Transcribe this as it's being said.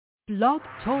Blog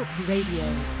Talk Radio.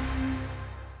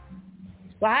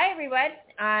 Well, hi, everyone.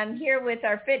 I'm here with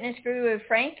our fitness guru,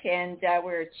 Frank, and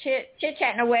we're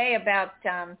chit-chatting away about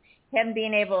him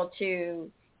being able to,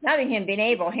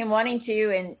 him wanting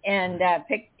to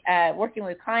and working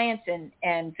with clients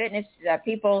and fitness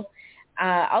people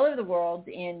all over the world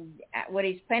in what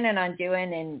he's planning on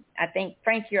doing. And I think,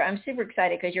 Frank, I'm super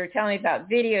excited because you're telling me about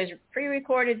videos,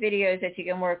 pre-recorded videos that you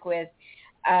can work with,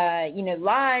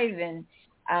 live and,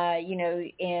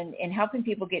 and helping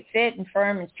people get fit and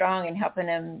firm and strong and helping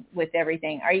them with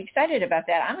everything. Are you excited about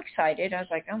that? I'm excited. I was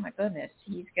like, oh, my goodness,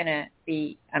 he's going to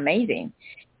be amazing.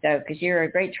 So, because you're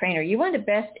a great trainer. You're one of the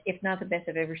best, if not the best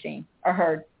I've ever seen or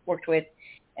heard, worked with,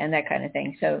 and that kind of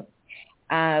thing. So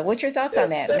what's your thoughts on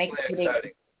that? Definitely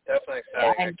exciting.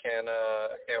 I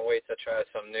can't wait to try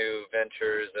some new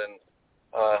ventures and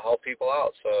help people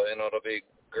out. So, it'll be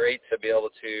great to be able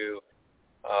to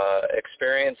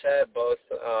experience it both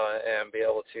and be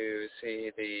able to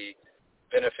see the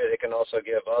benefit it can also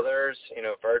give others,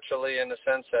 virtually, in the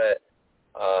sense that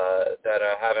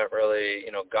I haven't really,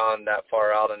 gone that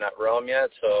far out in that realm yet.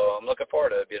 So I'm looking forward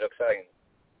to it. It'll be exciting.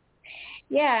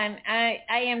 Yeah, I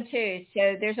am too.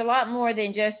 So there's a lot more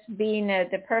than just being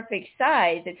the perfect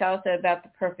size. It's also about the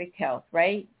perfect health,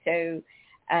 right? So,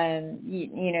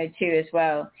 too, as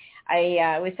well.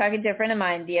 I was talking to a friend of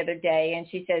mine the other day, and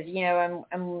she says,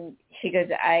 she goes,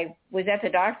 I was at the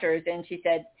doctor's, and she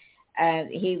said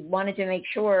he wanted to make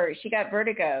sure, she got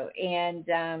vertigo, and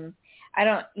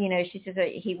she says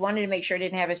he wanted to make sure he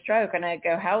didn't have a stroke, and I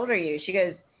go, how old are you? She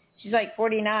goes, she's like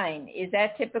 49. Is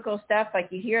that typical stuff like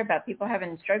you hear about people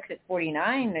having strokes at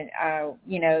 49,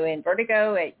 and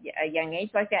vertigo at a young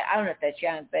age like that? I don't know if that's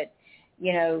young, but,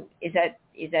 is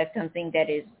that something that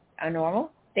is a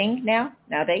normal thing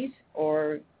nowadays,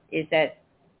 or is that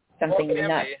something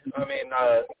nuts?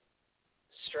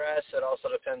 Stress, it also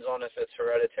depends on if it's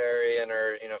hereditary and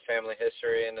her, family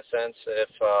history, in a sense. If,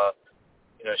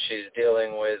 she's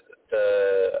dealing with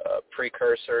the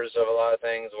precursors of a lot of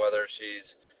things, whether she's,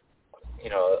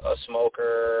 a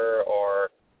smoker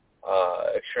or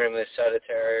extremely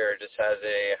sedentary or just has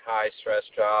a high-stress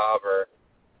job or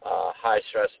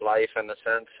high-stress life, in a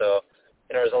sense. So,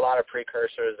 there's a lot of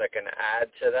precursors that can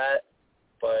add to that.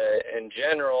 But in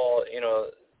general,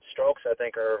 strokes, I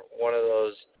think, are one of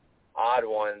those odd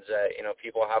ones that,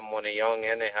 people have them when they're young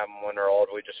and they have them when they're old.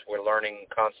 We're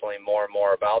learning constantly more and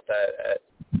more about that.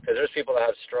 Because there's people that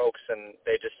have strokes and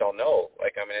they just don't know.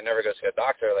 They never go see a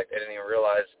doctor. They didn't even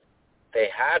realize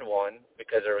they had one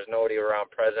because there was nobody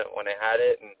around present when they had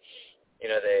it. And,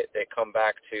 they come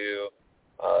back to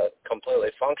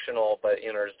completely functional, but,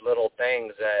 there's little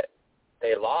things that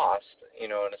they lost,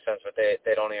 in a sense, but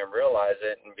they don't even realize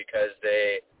it. And because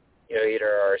they,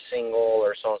 either are single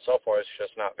or so on and so forth, it's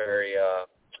just not very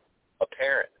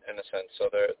apparent, in a sense. So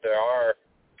there are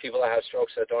people that have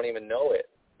strokes that don't even know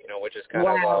it, which is kind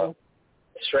of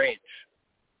strange.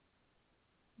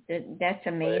 That's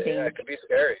amazing. But, yeah, it could be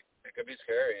scary.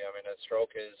 A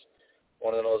stroke is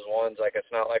one of those ones,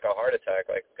 it's not like a heart attack,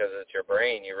 because it's your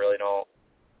brain. You really don't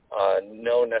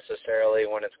know necessarily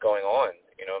when it's going on.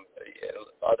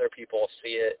 Other people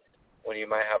see it when you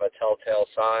might have a telltale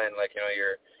sign,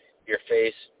 your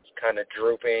face kind of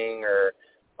drooping, or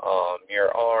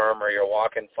your arm, or you're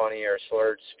walking funny, or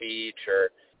slurred speech,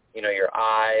 or your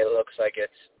eye looks like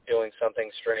it's doing something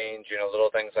strange.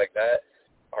 Little things like that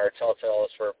are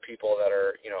telltales for people that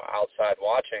are outside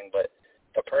watching, but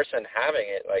the person having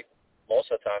it, most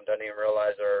of the time, doesn't even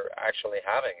realize they're actually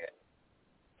having it.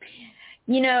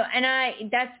 And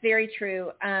that's very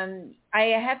true. I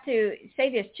have to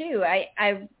say this too.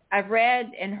 I've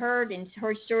read and heard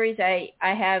stories. I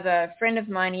have a friend of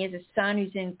mine. He has a son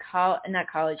who's in not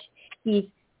college. He's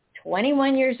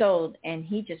 21 years old, and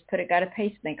he just got a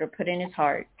pacemaker put in his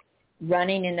heart,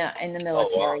 running in the military.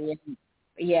 Oh, wow.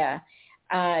 Yeah.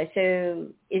 So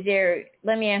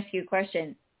let me ask you a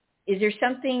question. Is there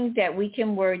something that we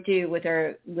can do with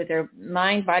our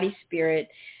mind, body, spirit,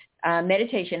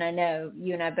 meditation? I know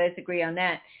you and I both agree on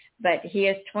that, but he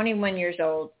is 21 years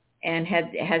old and has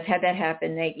had that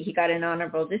happen. He got an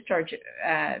honorable discharge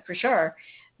for sure,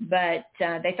 but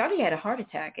they thought he had a heart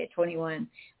attack at 21,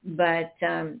 but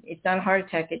it's not a heart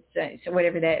attack. It's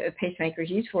whatever that pacemaker is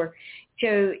used for.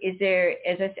 So is there,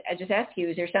 as I just asked you,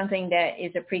 is there something that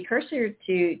is a precursor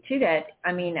to that?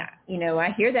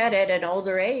 I hear that at an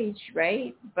older age,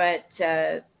 right? But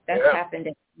that's happened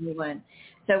at 21.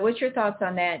 So what's your thoughts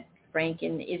on that, Frank?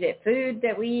 And is it food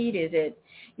that we eat? Is it,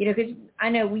 because I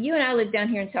know you and I live down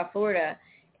here in South Florida,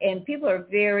 and people are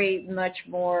very much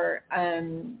more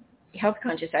health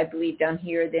conscious, I believe, down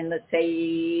here than, let's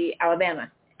say,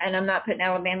 Alabama. and I'm not putting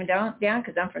Alabama down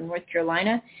because I'm from North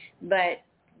Carolina, but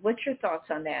what's your thoughts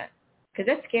on that? Because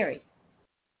that's scary.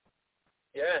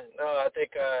 Yeah, no, I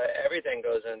think everything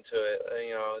goes into it.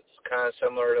 It's kind of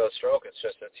similar to a stroke. It's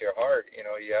just it's your heart.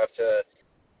 You have to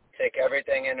take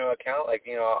everything into account. Like,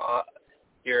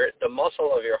 the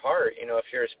muscle of your heart. If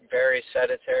you're very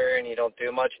sedentary and you don't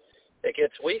do much, it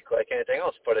gets weak like anything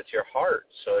else. But it's your heart.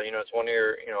 So it's one of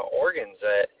your organs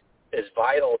that is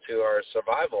vital to our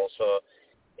survival. So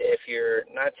if you're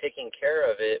not taking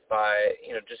care of it by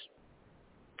just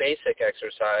basic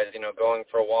exercise, going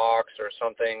for walks or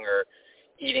something, or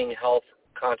eating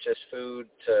health-conscious food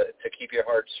to keep your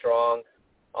heart strong,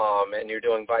 and you're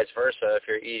doing vice versa. If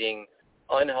you're eating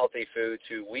unhealthy food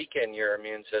to weaken your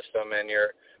immune system and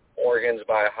your organs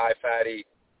by high-fatty,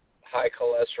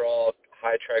 high-cholesterol,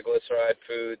 high-triglyceride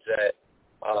foods that,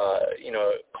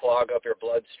 clog up your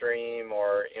bloodstream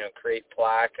or, create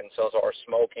plaque and so or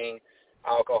smoking,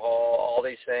 alcohol, all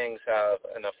these things have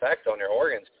an effect on your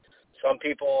organs. Some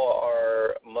people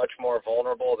are much more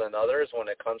vulnerable than others when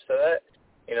it comes to that.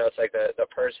 It's like the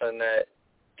person that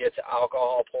gets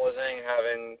alcohol poisoning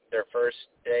having their first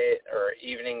day or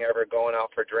evening ever going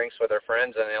out for drinks with their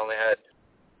friends, and they only had,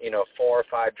 4 or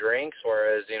 5 drinks,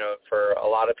 whereas, for a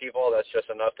lot of people that's just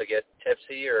enough to get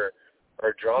tipsy or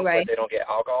drunk, right. But they don't get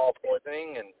alcohol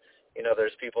poisoning. And,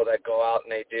 there's people that go out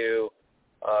and they do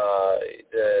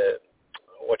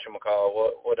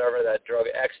whatever that drug,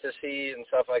 ecstasy and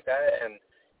stuff like that, and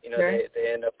Sure.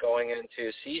 they end up going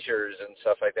into seizures and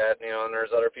stuff like that. And there's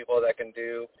other people that can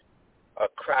do a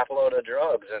crap load of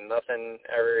drugs and nothing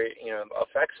ever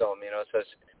affects them. So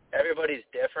everybody's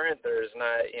different. There's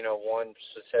not one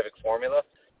specific formula,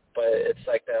 but it's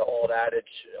like the old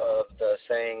adage of the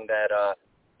saying that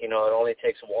it only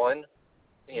takes one.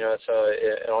 So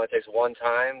it only takes one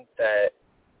time that.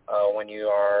 When you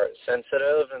are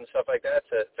sensitive and stuff like that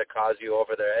to cause you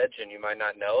over the edge, and you might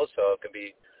not know, so it can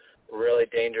be really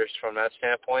dangerous from that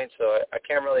standpoint. So I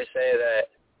can't really say that,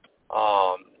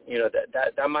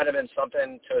 that might have been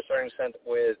something to a certain extent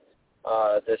with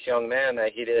this young man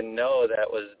that he didn't know that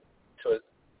was to a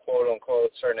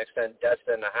quote-unquote certain extent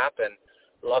destined to happen.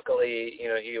 Luckily,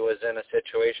 he was in a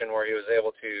situation where he was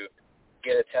able to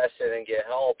get it tested and get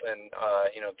help and,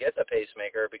 get the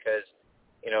pacemaker because,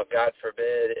 God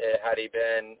forbid, had he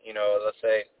been, let's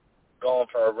say, going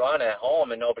for a run at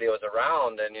home and nobody was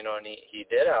around and, and he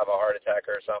did have a heart attack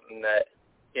or something, that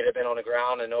he'd have been on the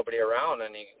ground and nobody around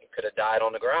and he could have died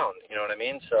on the ground. You know what I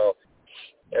mean? So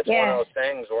it's one of those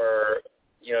things where,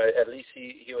 at least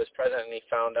he was present and he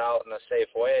found out in a safe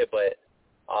way. But,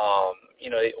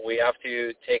 we have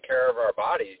to take care of our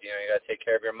bodies. You got to take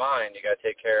care of your mind. You got to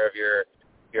take care of your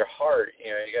heart.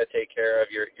 You got to take care of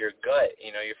your gut.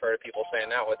 You've heard of people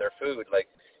saying that with their food, like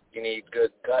you need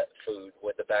good gut food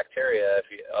with the bacteria.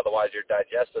 Otherwise your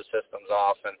digestive system's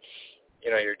off, and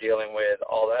you're dealing with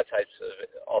all those types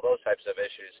of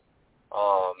issues.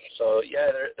 So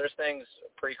yeah, there's things,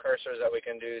 precursors that we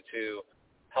can do to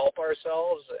help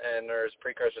ourselves, and there's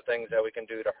precursor things that we can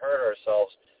do to hurt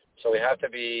ourselves. So we have to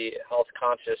be health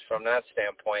conscious from that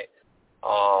standpoint.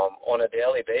 On a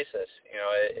daily basis.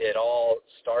 It all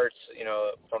starts,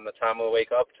 from the time we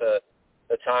wake up to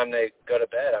the time they go to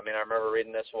bed. I mean, I remember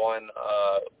reading this one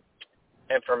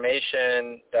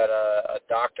information that a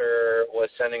doctor was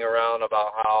sending around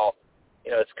about how,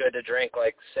 it's good to drink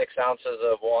like 6 ounces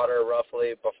of water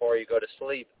roughly before you go to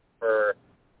sleep for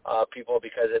people,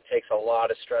 because it takes a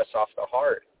lot of stress off the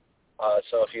heart.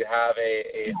 So if you have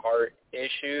a heart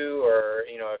issue, or,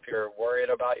 if you're worried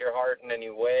about your heart in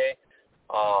any way,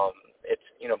 it's,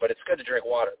 but it's good to drink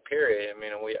water, period. I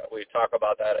mean, we talk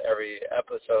about that every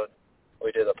episode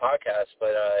we do the podcast,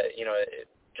 but,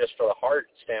 just for the heart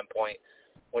standpoint,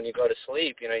 when you go to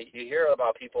sleep, you hear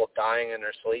about people dying in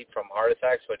their sleep from heart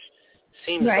attacks, which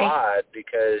seems odd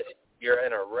because you're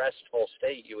in a restful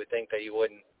state. You would think that you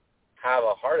wouldn't have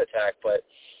a heart attack, but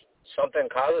something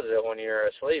causes it when you're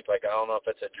asleep. Like, I don't know if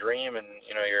it's a dream and,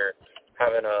 you're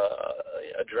having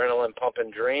a adrenaline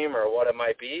pumping dream or what it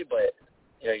might be, but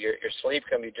your sleep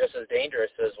can be just as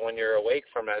dangerous as when you're awake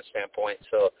from that standpoint.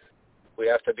 So we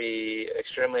have to be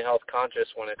extremely health conscious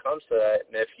when it comes to that.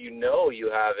 And if you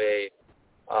have a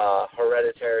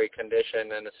hereditary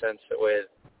condition in a sense with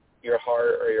your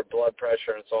heart or your blood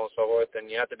pressure and so on and so forth, then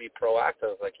you have to be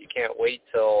proactive. Like, you can't wait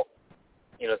till,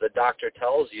 the doctor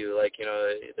tells you, like,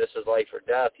 this is life or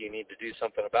death. You need to do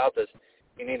something about this.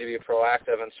 You need to be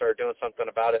proactive and start doing something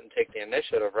about it and take the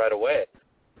initiative right away.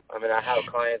 I mean, I have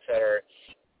clients that are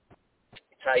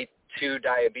type 2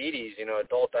 diabetes,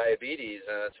 adult diabetes,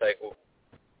 and it's like, well,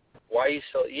 why are you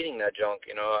still eating that junk?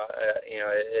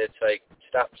 It's like,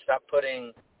 stop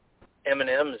putting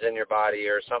M&Ms in your body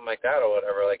or something like that or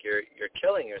whatever. Like you're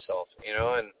killing yourself, you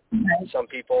know. And some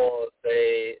people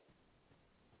I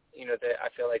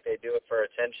feel like they do it for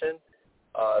attention.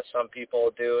 Some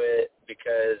people do it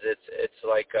because it's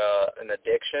like an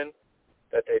addiction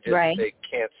that they just they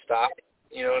can't stop,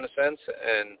 you know, in a sense.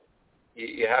 And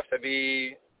you have to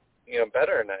be, you know,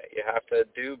 better in that. You have to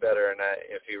do better in that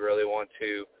if you really want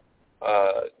to,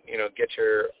 you know,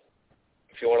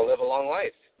 if you want to live a long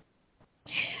life.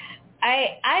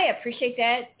 I appreciate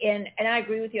that, and I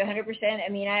agree with you 100%. I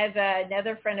mean, I have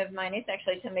another friend of mine. It's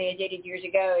actually somebody I dated years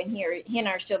ago, and he and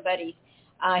I are still buddies.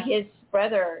 His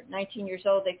brother, 19 years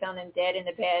old, they found him dead in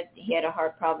the bed. He had a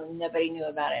heart problem. Nobody knew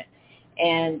about it.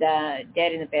 And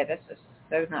dead in the bed,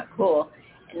 that's not cool,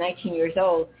 and 19 years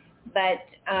old. But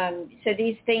so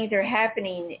these things are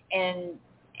happening, and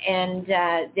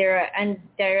they're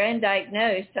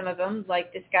undiagnosed. Some of them,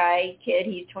 like this kid,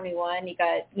 he's 21. He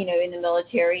got, you know, in the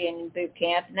military and in boot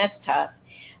camp, and that's tough.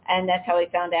 And that's how we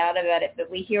found out about it. But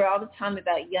we hear all the time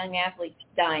about young athletes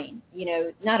dying. You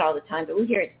know, not all the time, but we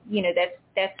hear it. You know,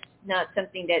 that's not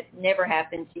something that never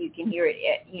happens. So you can hear it,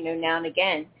 you know, now and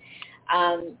again.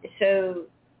 So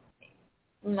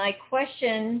my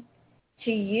question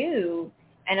to you,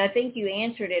 and I think you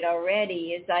answered it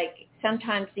already, is like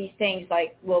sometimes these things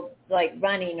like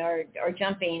running or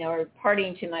jumping or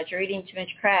partying too much or eating too much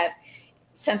crap,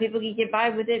 some people can get by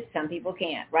with it, some people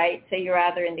can't, right? So you're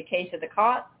either in the case of the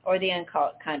caught or the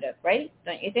uncaught, kind of, right?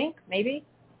 Don't you think? Maybe?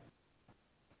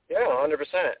 Yeah, 100%.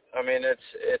 I mean,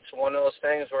 it's one of those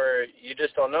things where you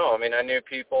just don't know. I mean, I knew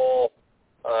people,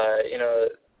 you know,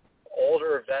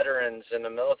 older veterans in the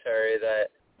military that,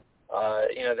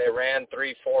 you know, they ran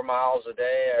 3-4 miles a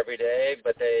day every day,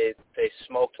 but they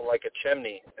smoked like a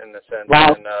chimney in the sense.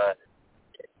 Wow. And,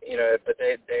 you know, but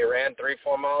they ran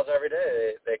 3-4 miles every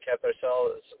day. They kept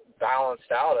themselves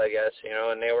balanced out, I guess, you know,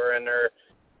 and they were in their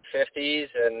 50s,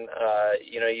 and,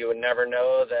 you know, you would never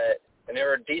know that. And they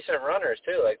were decent runners,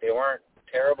 too. Like, they weren't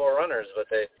terrible runners,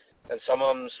 and some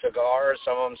of them cigars,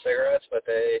 some of them cigarettes, but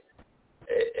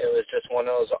it was just one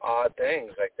of those odd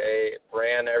things. Like, they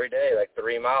ran every day, like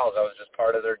 3 miles. That was just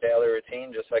part of their daily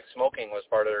routine, just like smoking was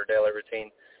part of their daily routine.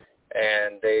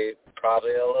 And they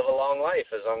probably live a long life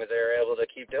as long as they were able to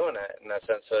keep doing that in that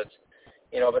sense. So it's,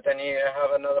 you know, but then you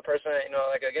have another person, you know,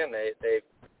 like, again, they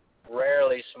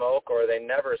rarely smoke or they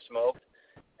never smoked.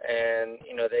 And,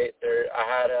 you know, I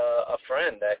had a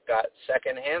friend that got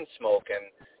secondhand smoke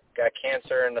and got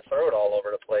cancer in the throat all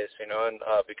over the place, you know, and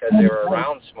because they were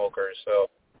around smokers. So,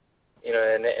 you know,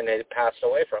 and they passed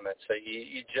away from it. So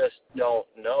you just don't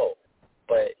know.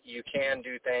 But you can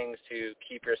do things to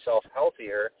keep yourself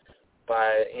healthier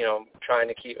by, you know, trying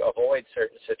to avoid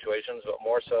certain situations, but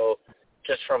more so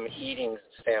just from eating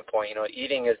standpoint. You know,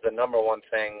 eating is the number one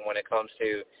thing when it comes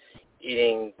to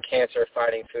eating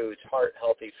cancer-fighting foods,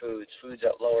 heart-healthy foods, foods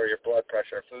that lower your blood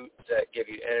pressure, foods that give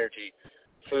you energy,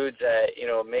 foods that, you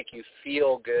know, make you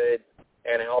feel good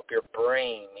and help your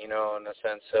brain, you know, in a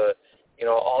sense. So, you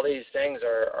know, all these things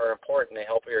are important. They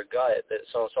help your gut,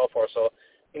 so on and so forth. So,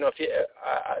 you know,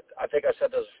 I think I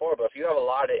said this before, but if you have a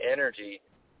lot of energy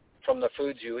from the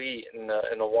foods you eat and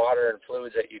the water and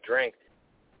fluids that you drink,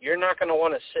 you're not going to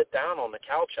want to sit down on the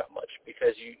couch that much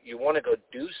because you want to go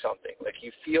do something. Like,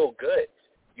 you feel good.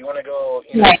 You want to go,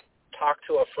 you know, talk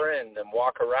to a friend and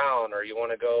walk around, or you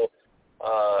want to go,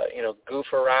 you know,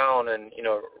 goof around and, you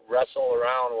know, wrestle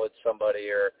around with somebody,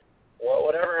 or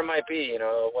whatever it might be, you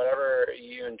know, whatever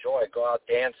you enjoy. Go out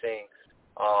dancing,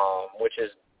 which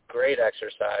is great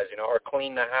exercise, you know, or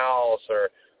clean the house or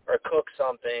cook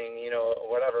something, you know,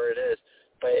 whatever it is.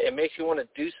 But it makes you want to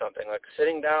do something. Like,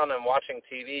 sitting down and watching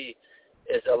TV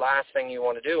is the last thing you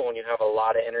want to do when you have a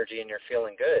lot of energy and you're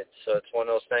feeling good. So it's one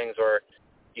of those things where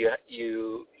you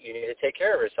need to take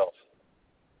care of yourself.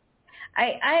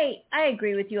 I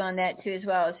agree with you on that too as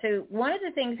well. So one of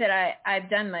the things that I've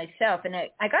done myself, and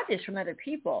I got this from other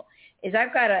people, is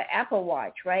I've got an Apple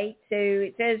Watch, right? So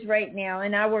it says right now,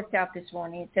 and I worked out this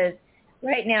morning, it says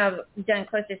right now I've done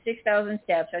close to 6,000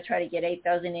 steps. I try to get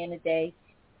 8,000 in a day.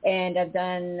 And I've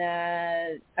done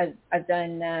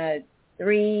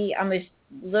 3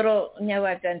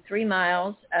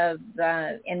 miles of,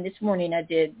 and this morning I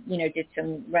did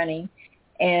some running,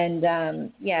 and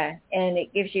and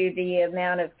it gives you the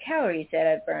amount of calories that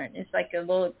I've burned. It's like a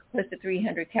little close to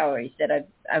 300 calories that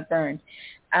I've burned,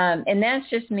 and that's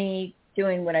just me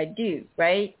doing what I do,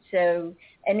 right? So,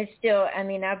 and it's still, I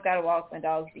mean, I've got to walk my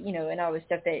dogs, you know, and all the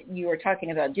stuff that you were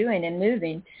talking about doing and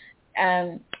moving.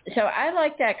 So I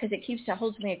like that because it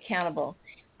holds me accountable.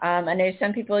 I know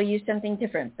some people use something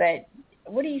different, but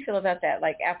what do you feel about that?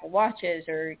 Like Apple Watches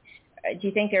or do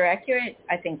you think they're accurate?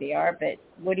 I think they are, but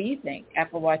what do you think?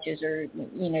 Apple Watches or,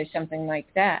 something like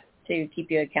that to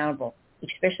keep you accountable,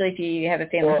 especially if you have a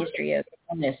family history of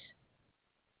illness.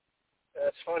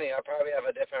 It's funny. I probably have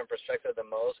a different perspective than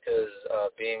most because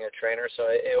being a trainer. So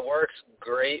it works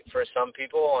great for some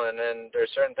people, and then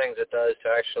there's certain things it does to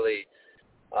actually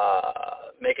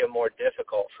make it more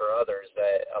difficult for others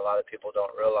that a lot of people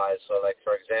don't realize. So, like,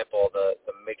 for example, the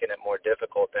making it more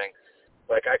difficult thing.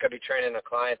 Like, I could be training a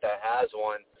client that has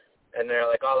one, and they're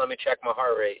like, oh, let me check my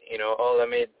heart rate. Oh, let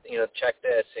me, check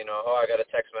this. Oh, I got a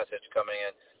text message coming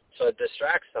in. So it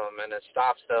distracts them, and it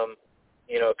stops them,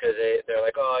 because they're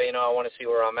like, oh, I want to see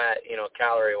where I'm at,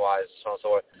 calorie-wise, so on and so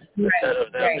forth. Right. Instead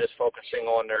of them just focusing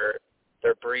on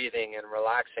their breathing and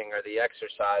relaxing or the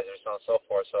exercise or so on and so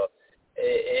forth. So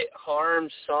it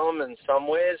harms some in some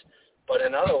ways, but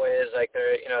in other ways, like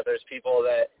there's people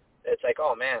that it's like,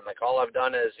 oh man, like all I've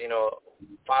done is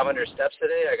 500 steps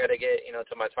today. I got to get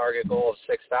to my target goal of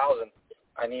 6,000.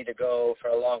 I need to go for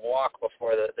a long walk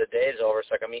before the day's over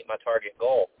so I can meet my target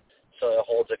goal. So it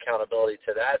holds accountability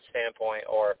to that standpoint.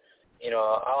 Or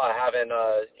oh, I haven't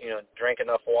drank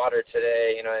enough water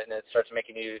today. And it starts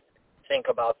making you think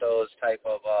about those type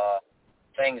of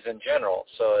things in general.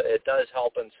 So it does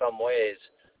help in some ways,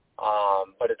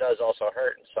 but it does also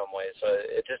hurt in some ways. So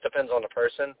it just depends on the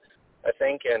person, I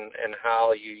think, and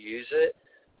how you use it.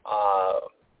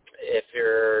 If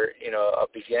you're, a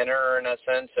beginner in a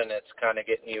sense and it's kind of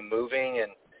getting you moving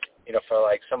and, for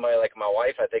like somebody like my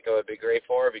wife, I think it would be great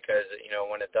for her because,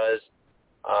 when it does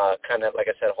kind of, like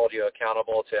I said, hold you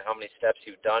accountable to how many steps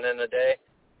you've done in a day,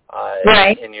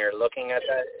 right. and you're looking at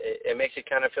that, it makes you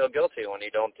kind of feel guilty when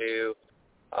you don't do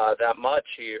that much.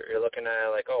 You're looking at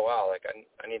it like, oh, wow, like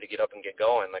I need to get up and get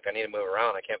going. Like I need to move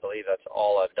around. I can't believe that's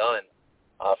all I've done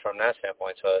from that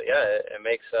standpoint. So, yeah, it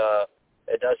makes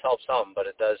it does help some, but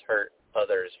it does hurt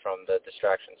others from the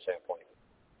distraction standpoint.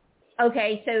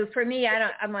 Okay, so for me,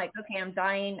 I'm like, okay, I'm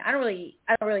dying. I don't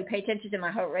really pay attention to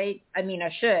my heart rate. I mean,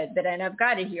 I should, but I've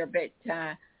got it here. But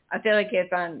I feel like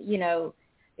if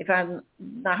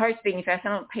my heart's beating fast, I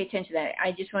don't pay attention to that.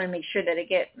 I just want to make sure that I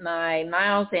get my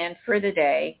miles in for the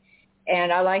day,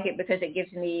 and I like it because it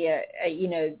gives me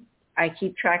I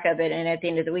keep track of it, and at the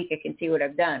end of the week, I can see what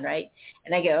I've done, right?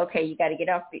 And I go, okay, you got to get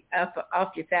off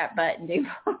your fat butt and do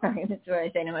more. That's what I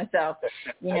say to myself,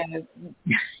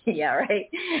 yeah, right.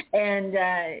 And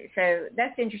so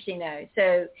that's interesting, though.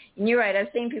 So and you're right. I've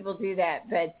seen people do that,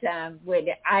 but when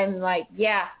I'm like,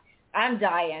 yeah, I'm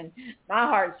dying, my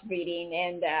heart's beating,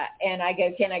 and I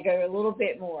go, can I go a little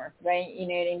bit more, right? You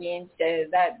know what I mean? So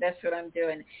that's what I'm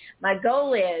doing. My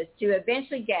goal is to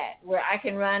eventually get where I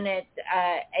can run at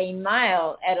a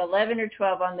mile at 11 or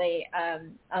 12 on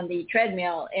the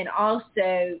treadmill, and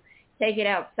also take it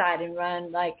outside and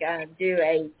run do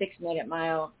a 6-minute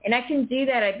mile. And I can do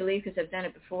that, I believe, because I've done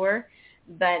it before.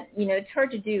 But, it's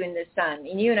hard to do in the sun.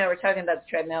 And you and I were talking about the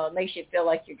treadmill. It makes you feel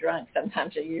like you're drunk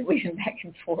sometimes, or you're weaving back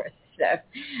and forth. So,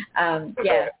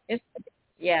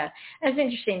 yeah, that's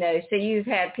interesting, though. So you've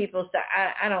had people say,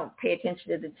 I don't pay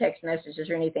attention to the text messages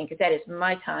or anything because that is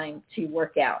my time to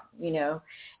work out,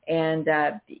 And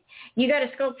you got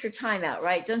to sculpt your time out,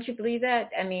 right? Don't you believe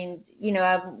that? I mean,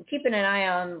 I'm keeping an eye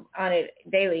on it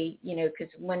daily,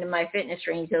 because one of my fitness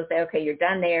trainers, he'll say, okay, you're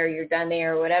done there,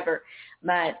 or whatever.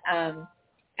 But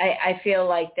I feel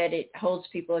like that it holds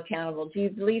people accountable. Do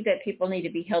you believe that people need to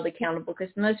be held accountable?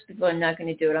 Because most people are not going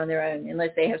to do it on their own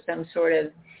unless they have some sort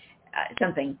of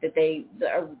something that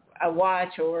a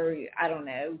watch or, I don't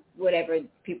know, whatever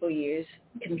people use,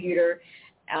 computer.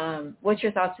 What's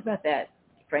your thoughts about that,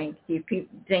 Frank? Do you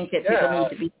think that people need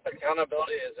to be...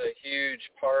 Accountability is a huge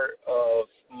part of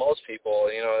most people.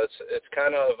 It's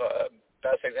kind of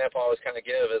best example I always kind of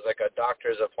give is like a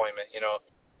doctor's appointment.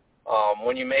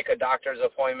 When you make a doctor's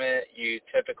appointment, you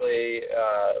typically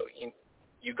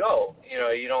you go.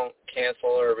 You don't cancel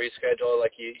or reschedule.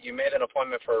 Like you made an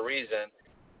appointment for a reason.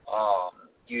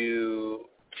 You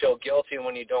feel guilty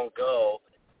when you don't go,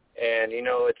 and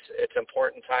it's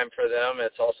important time for them.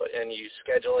 It's also, and you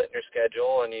schedule it in your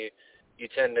schedule, and you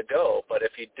tend to go. But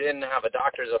if you didn't have a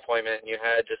doctor's appointment and you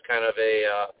had just kind of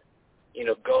a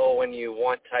go when you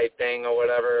want type thing or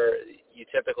whatever, you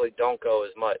typically don't go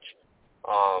as much.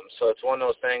 So it's one of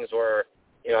those things where,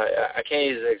 I can't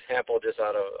use the example just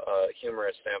out of a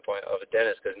humorous standpoint of a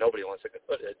dentist because nobody wants to go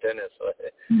to a dentist.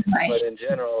 Right. But in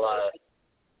general,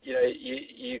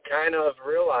 you kind of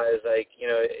realize, like,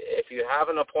 if you have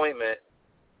an appointment,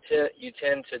 you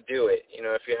tend to do it.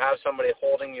 If you have somebody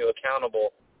holding you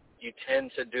accountable, you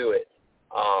tend to do it.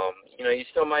 You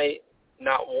still might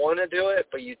not want to do it,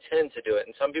 but you tend to do it.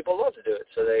 And some people love to do it,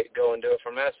 so they go and do it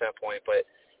from that standpoint. But,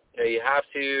 you have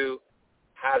to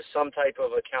have some type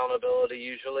of accountability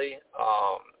usually,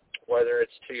 whether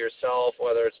it's to yourself,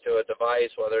 whether it's to a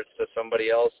device, whether it's to somebody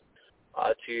else,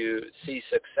 to see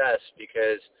success,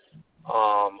 because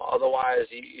otherwise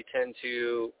you tend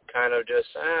to kind of just,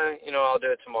 I'll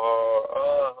do it tomorrow,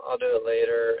 I'll do it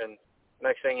later, and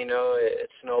next thing you know, it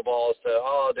snowballs to,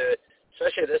 I'll do it,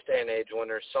 especially this day and age when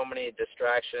there's so many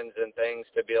distractions and things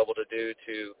to be able to do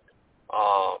to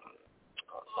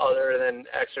other than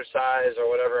exercise or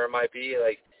whatever it might be,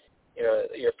 like,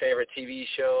 your favorite TV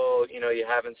show, you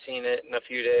haven't seen it in a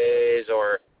few days,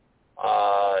 or,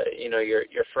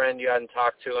 your friend you hadn't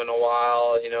talked to in a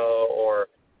while, or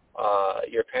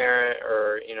your parent,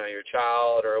 or, your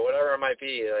child, or whatever it might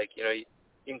be. Like, you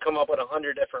can come up with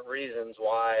 100 different reasons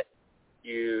why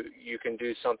you can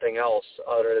do something else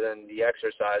other than the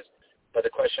exercise. But the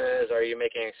question is, are you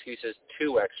making excuses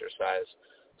to exercise?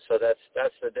 So that's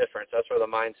the difference. That's where the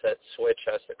mindset switch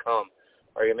has to come.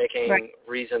 Are you making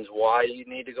reasons why you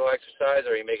need to go exercise,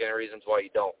 or are you making reasons why you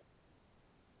don't?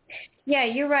 Yeah,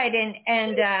 you're right,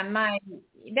 and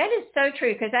that is so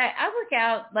true, because I work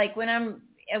out like when I'm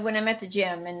at the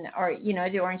gym, or I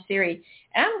do Orange Theory,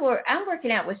 and I'm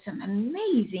working out with some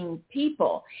amazing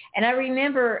people, and I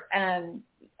remember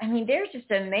they're just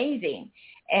amazing,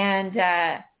 and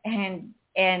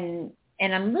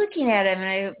I'm looking at them,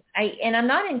 and I'm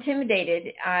not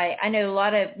intimidated. I know a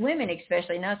lot of women,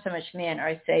 especially, not so much men, or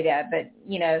I say that, but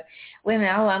women.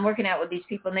 Oh, I'm working out with these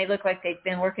people, and they look like they've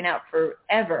been working out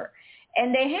forever,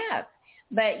 and they have.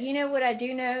 But what I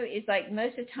do know is, like,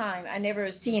 most of the time, I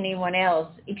never see anyone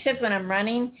else except when I'm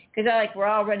running, because we're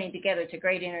all running together. It's a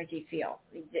great energy field.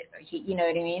 You know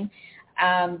what I mean?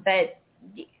 But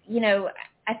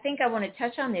I think I want to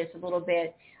touch on this a little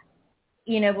bit.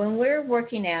 When we're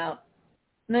working out,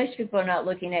 most people are not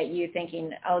looking at you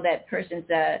thinking, oh, that person's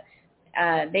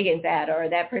big and fat, or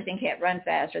that person can't run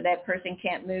fast, or that person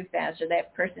can't move fast, or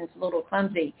that person's a little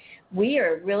clumsy. We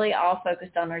are really all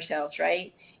focused on ourselves,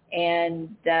 right?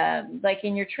 And like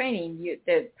in your training,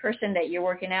 the person that you're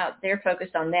working out, they're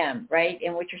focused on them, right?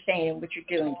 And what you're saying and what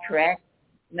you're doing, correct?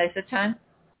 Most of the time?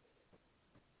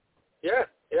 Yeah,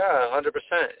 100%.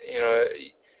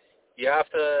 You have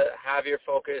to have your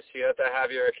focus. You have to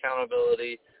have your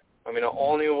accountability. The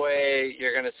only way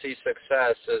you're going to see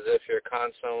success is if you're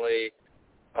constantly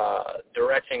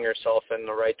directing yourself in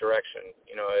the right direction.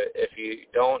 If you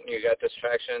don't, you got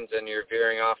distractions and you're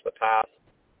veering off the path,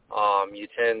 you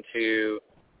tend to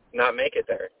not make it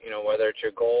there. Whether it's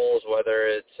your goals, whether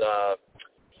it's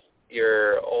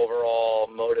your overall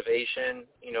motivation,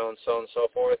 and so on and so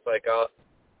forth. Like,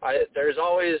 there's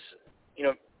always,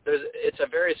 it's a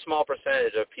very small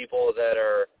percentage of people that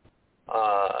are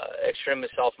extremely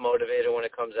self-motivated when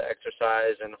it comes to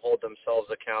exercise and hold themselves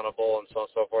accountable and so on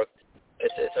and so forth.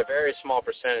 It's a very small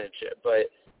percentage, but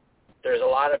there's a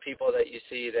lot of people that you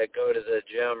see that go to the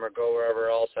gym or go wherever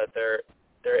else that they're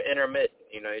intermittent.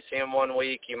 You see them 1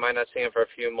 week, you might not see them for a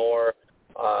few more.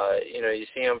 You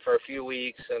see them for a few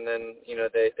weeks, and then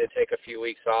they take a few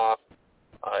weeks off.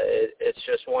 It's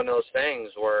just one of those things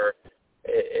where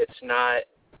it's not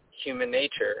human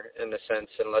nature in the sense,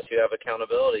 unless you have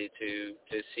accountability to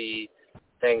see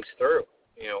things through.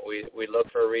 We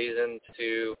look for a reason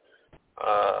to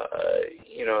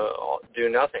do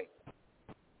nothing.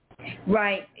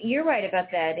 Right, you're right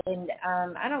about that, and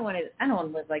I don't want to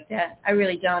live like that. I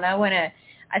really don't.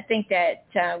 I think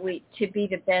that to be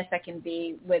the best I can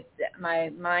be with my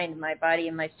mind, my body,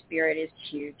 and my spirit is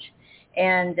huge,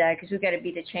 and because we've got to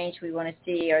be the change we want to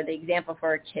see, or the example for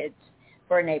our kids,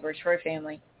 for our neighbors, for our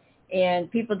family.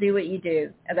 And people do what you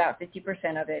do, about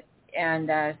 50% of it. And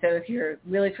so if you're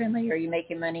really friendly, or you're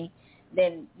making money,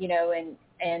 then,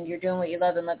 and you're doing what you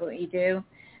love and love what you do,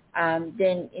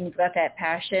 then, and you've got that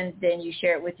passion, then you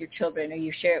share it with your children, or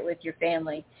you share it with your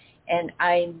family. And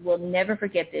I will never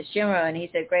forget this. Jim Rohn, he's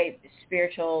a great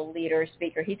spiritual leader,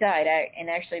 speaker. He died, and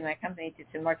actually my company did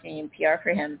some marketing and PR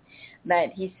for him.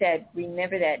 But he said,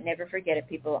 remember that, never forget it.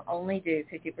 People only do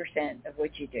 50% of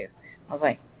what you do. I was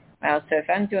like, wow, so if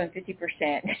I'm doing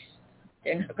 50%,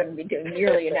 they're not going to be doing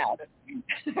nearly enough.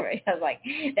 I was like,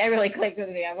 that really clicked with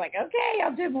me. I was like, okay,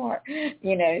 I'll do more.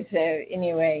 So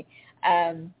anyway,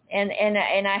 and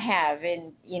I have,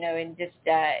 and just,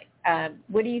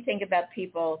 what do you think about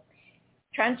people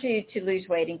trying to lose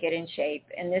weight and get in shape?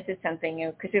 And this is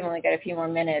something, because we've only got a few more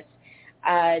minutes.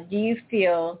 Do you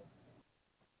feel,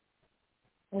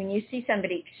 when you see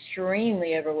somebody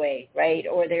extremely overweight, right,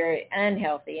 or they're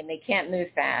unhealthy and they can't move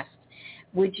fast,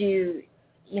 would you,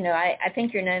 I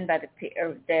think you're known by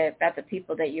about the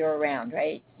people that you're around,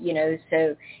 right?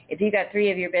 So if you got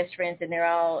 3 of your best friends and they're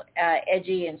all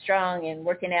edgy and strong and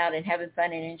working out and having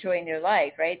fun and enjoying their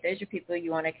life, right? Those are people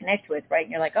you want to connect with, right?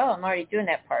 And you're like, oh, I'm already doing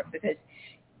that part, because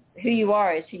who you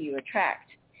are is who you attract.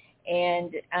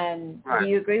 And right. Do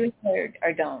you agree with that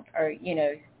or don't? Or,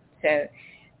 so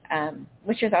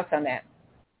what's your thoughts on that?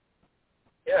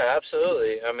 Yeah,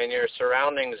 absolutely. I mean, your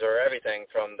surroundings are everything,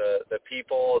 from the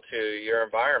people to your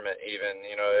environment even.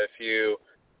 If you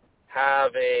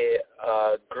have a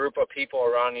group of people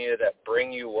around you that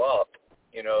bring you up,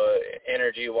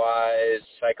 energy-wise,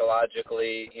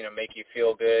 psychologically, make you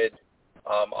feel good,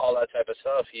 all that type of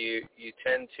stuff, you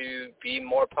tend to be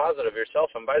more positive yourself,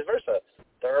 and vice versa.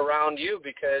 They're around you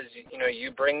because,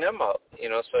 you bring them up,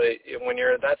 so when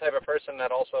you're that type of person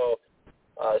that also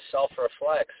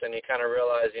self-reflects and you kind of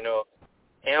realize,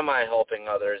 am I helping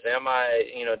others? Am I,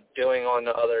 doing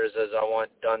unto others as I want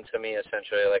done to me,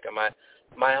 essentially? Like, am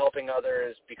I helping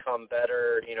others become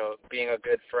better, being a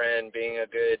good friend, being a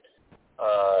good,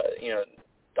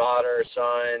 daughter,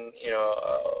 son,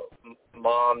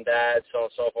 mom, dad, so on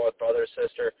and so forth, brother,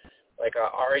 sister? Like,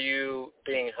 are you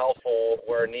being helpful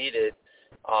where needed,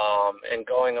 and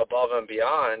going above and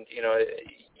beyond?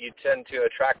 You tend to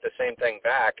attract the same thing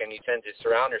back, and you tend to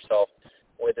surround yourself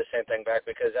with the same thing back,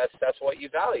 because that's what you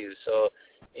value. So,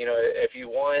 if you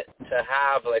want to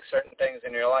have like certain things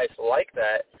in your life like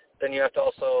that, then you have to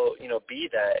also, be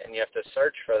that, and you have to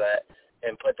search for that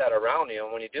and put that around you.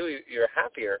 And when you do, you're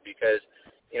happier, because,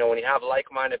 when you have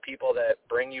like-minded people that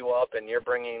bring you up and you're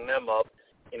bringing them up,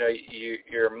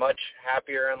 you're much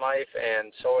happier in life,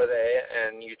 and so are they,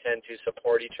 and you tend to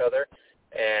support each other.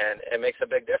 And it makes a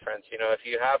big difference. If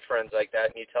you have friends like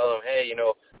that and you tell them, hey,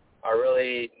 I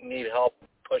really need help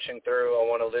pushing through. I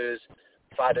want to lose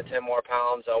 5 to 10 more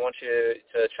pounds. I want you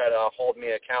to try to hold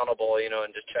me accountable,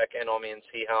 and just check in on me and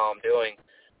see how I'm doing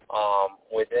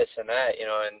with this and that,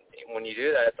 and when you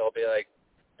do that, they'll be like,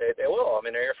 they will. I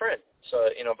mean, they're your friend. So,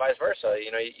 vice versa.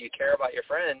 You care about your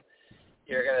friend.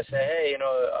 You're going to say, hey,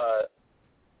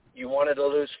 you wanted to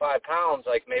lose 5 pounds,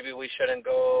 like maybe we shouldn't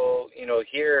go,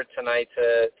 here tonight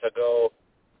to go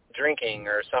drinking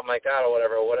or something like that or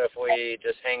whatever. What if we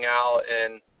just hang out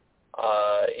and,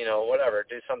 whatever,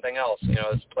 do something else,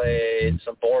 let's play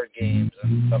some board games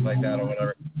and stuff like that or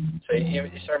whatever. So you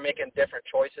start making different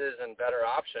choices and better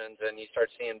options, and you start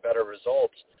seeing better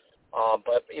results.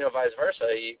 But, vice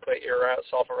versa, you put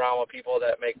yourself around with people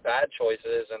that make bad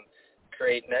choices and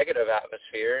create negative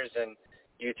atmospheres, and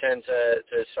you tend to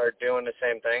start doing the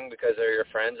same thing because they're your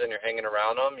friends and you're hanging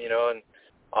around them, and,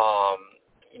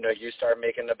 you start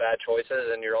making the bad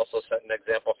choices, and you're also setting an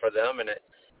example for them, and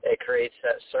it creates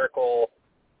that circle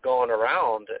going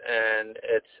around, and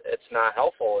it's not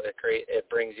helpful. It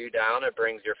brings you down, it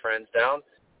brings your friends down,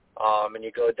 and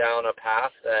you go down a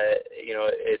path that,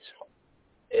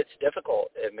 it's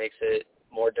difficult. It makes it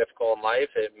more difficult in life.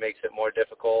 It makes it more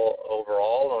difficult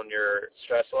overall on your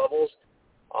stress levels.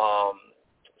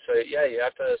 So, yeah, you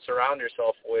have to surround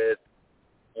yourself with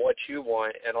what you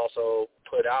want and also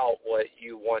put out what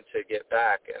you want to get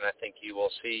back, and I think you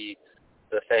will see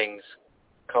the things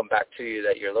come back to you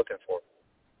that you're looking for.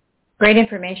 Great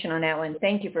information on that one.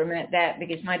 Thank you for that,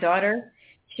 because my daughter,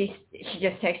 she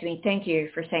just texted me, thank you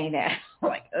for saying that. I'm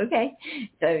like, okay.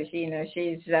 So,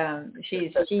 she's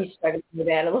struggling with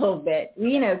that a little bit.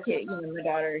 My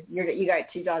daughter, you got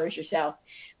 2 daughters yourself.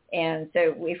 And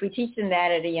so if we teach them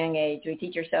that at a young age, we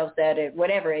teach ourselves that at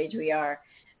whatever age we are,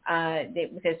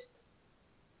 because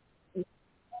we're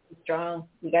strong,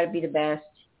 we got to be the best,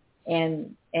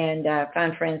 and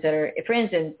find friends that are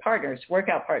friends and partners,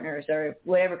 workout partners, or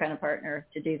whatever kind of partner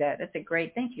to do that. That's a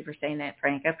great. Thank you for saying that,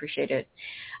 Frank. I appreciate it.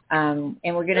 And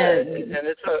we're gonna. And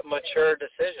it's a mature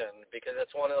decision, because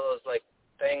it's one of those like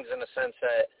things in a sense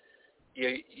that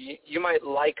you might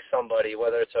like somebody,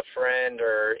 whether it's a friend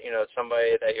or,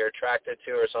 somebody that you're attracted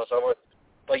to or so on and so forth,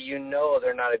 but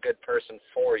they're not a good person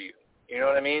for you. You know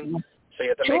what I mean? So you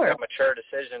have to make that mature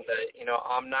decision that,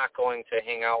 I'm not going to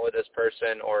hang out with this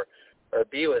person or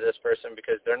be with this person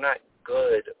because they're not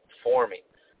good for me.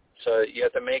 So you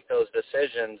have to make those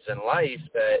decisions in life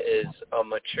that is a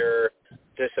mature,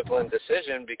 disciplined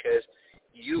decision, because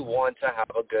you want to have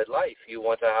a good life. You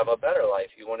want to have a better life.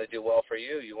 You want to do well for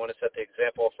you. You want to set the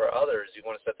example for others. You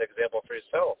want to set the example for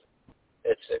yourself.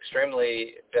 It's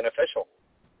extremely beneficial.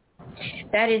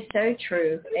 That is so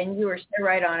true, and you are so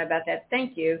right on about that.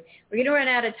 Thank you. We're going to run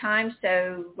out of time,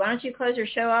 so why don't you close your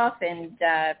show off? And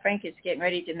Frank is getting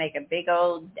ready to make a big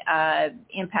old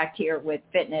impact here with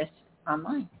fitness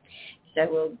online.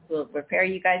 So we'll prepare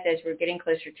you guys as we're getting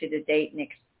closer to the date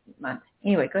next month.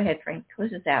 Anyway, go ahead, Frank.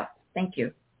 Close us out. Thank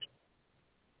you.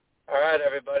 All right,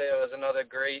 everybody. It was another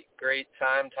great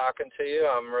time talking to you.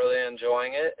 I'm really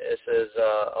enjoying it. This is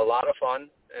a lot of fun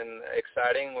and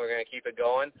exciting. We're going to keep it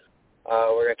going.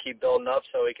 We're going to keep building up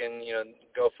so we can,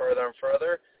 go further and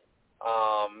further.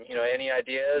 Any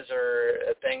ideas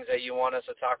or things that you want us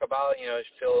to talk about,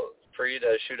 feel free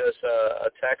to shoot us a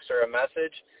text or a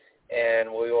message, and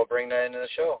we will bring that into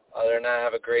the show. Other than that,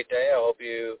 have a great day. I hope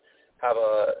you have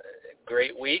a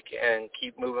great week and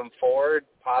keep moving forward,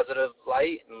 positive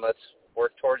light, and let's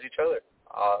work towards each other.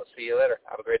 See you later.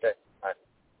 Have a great day.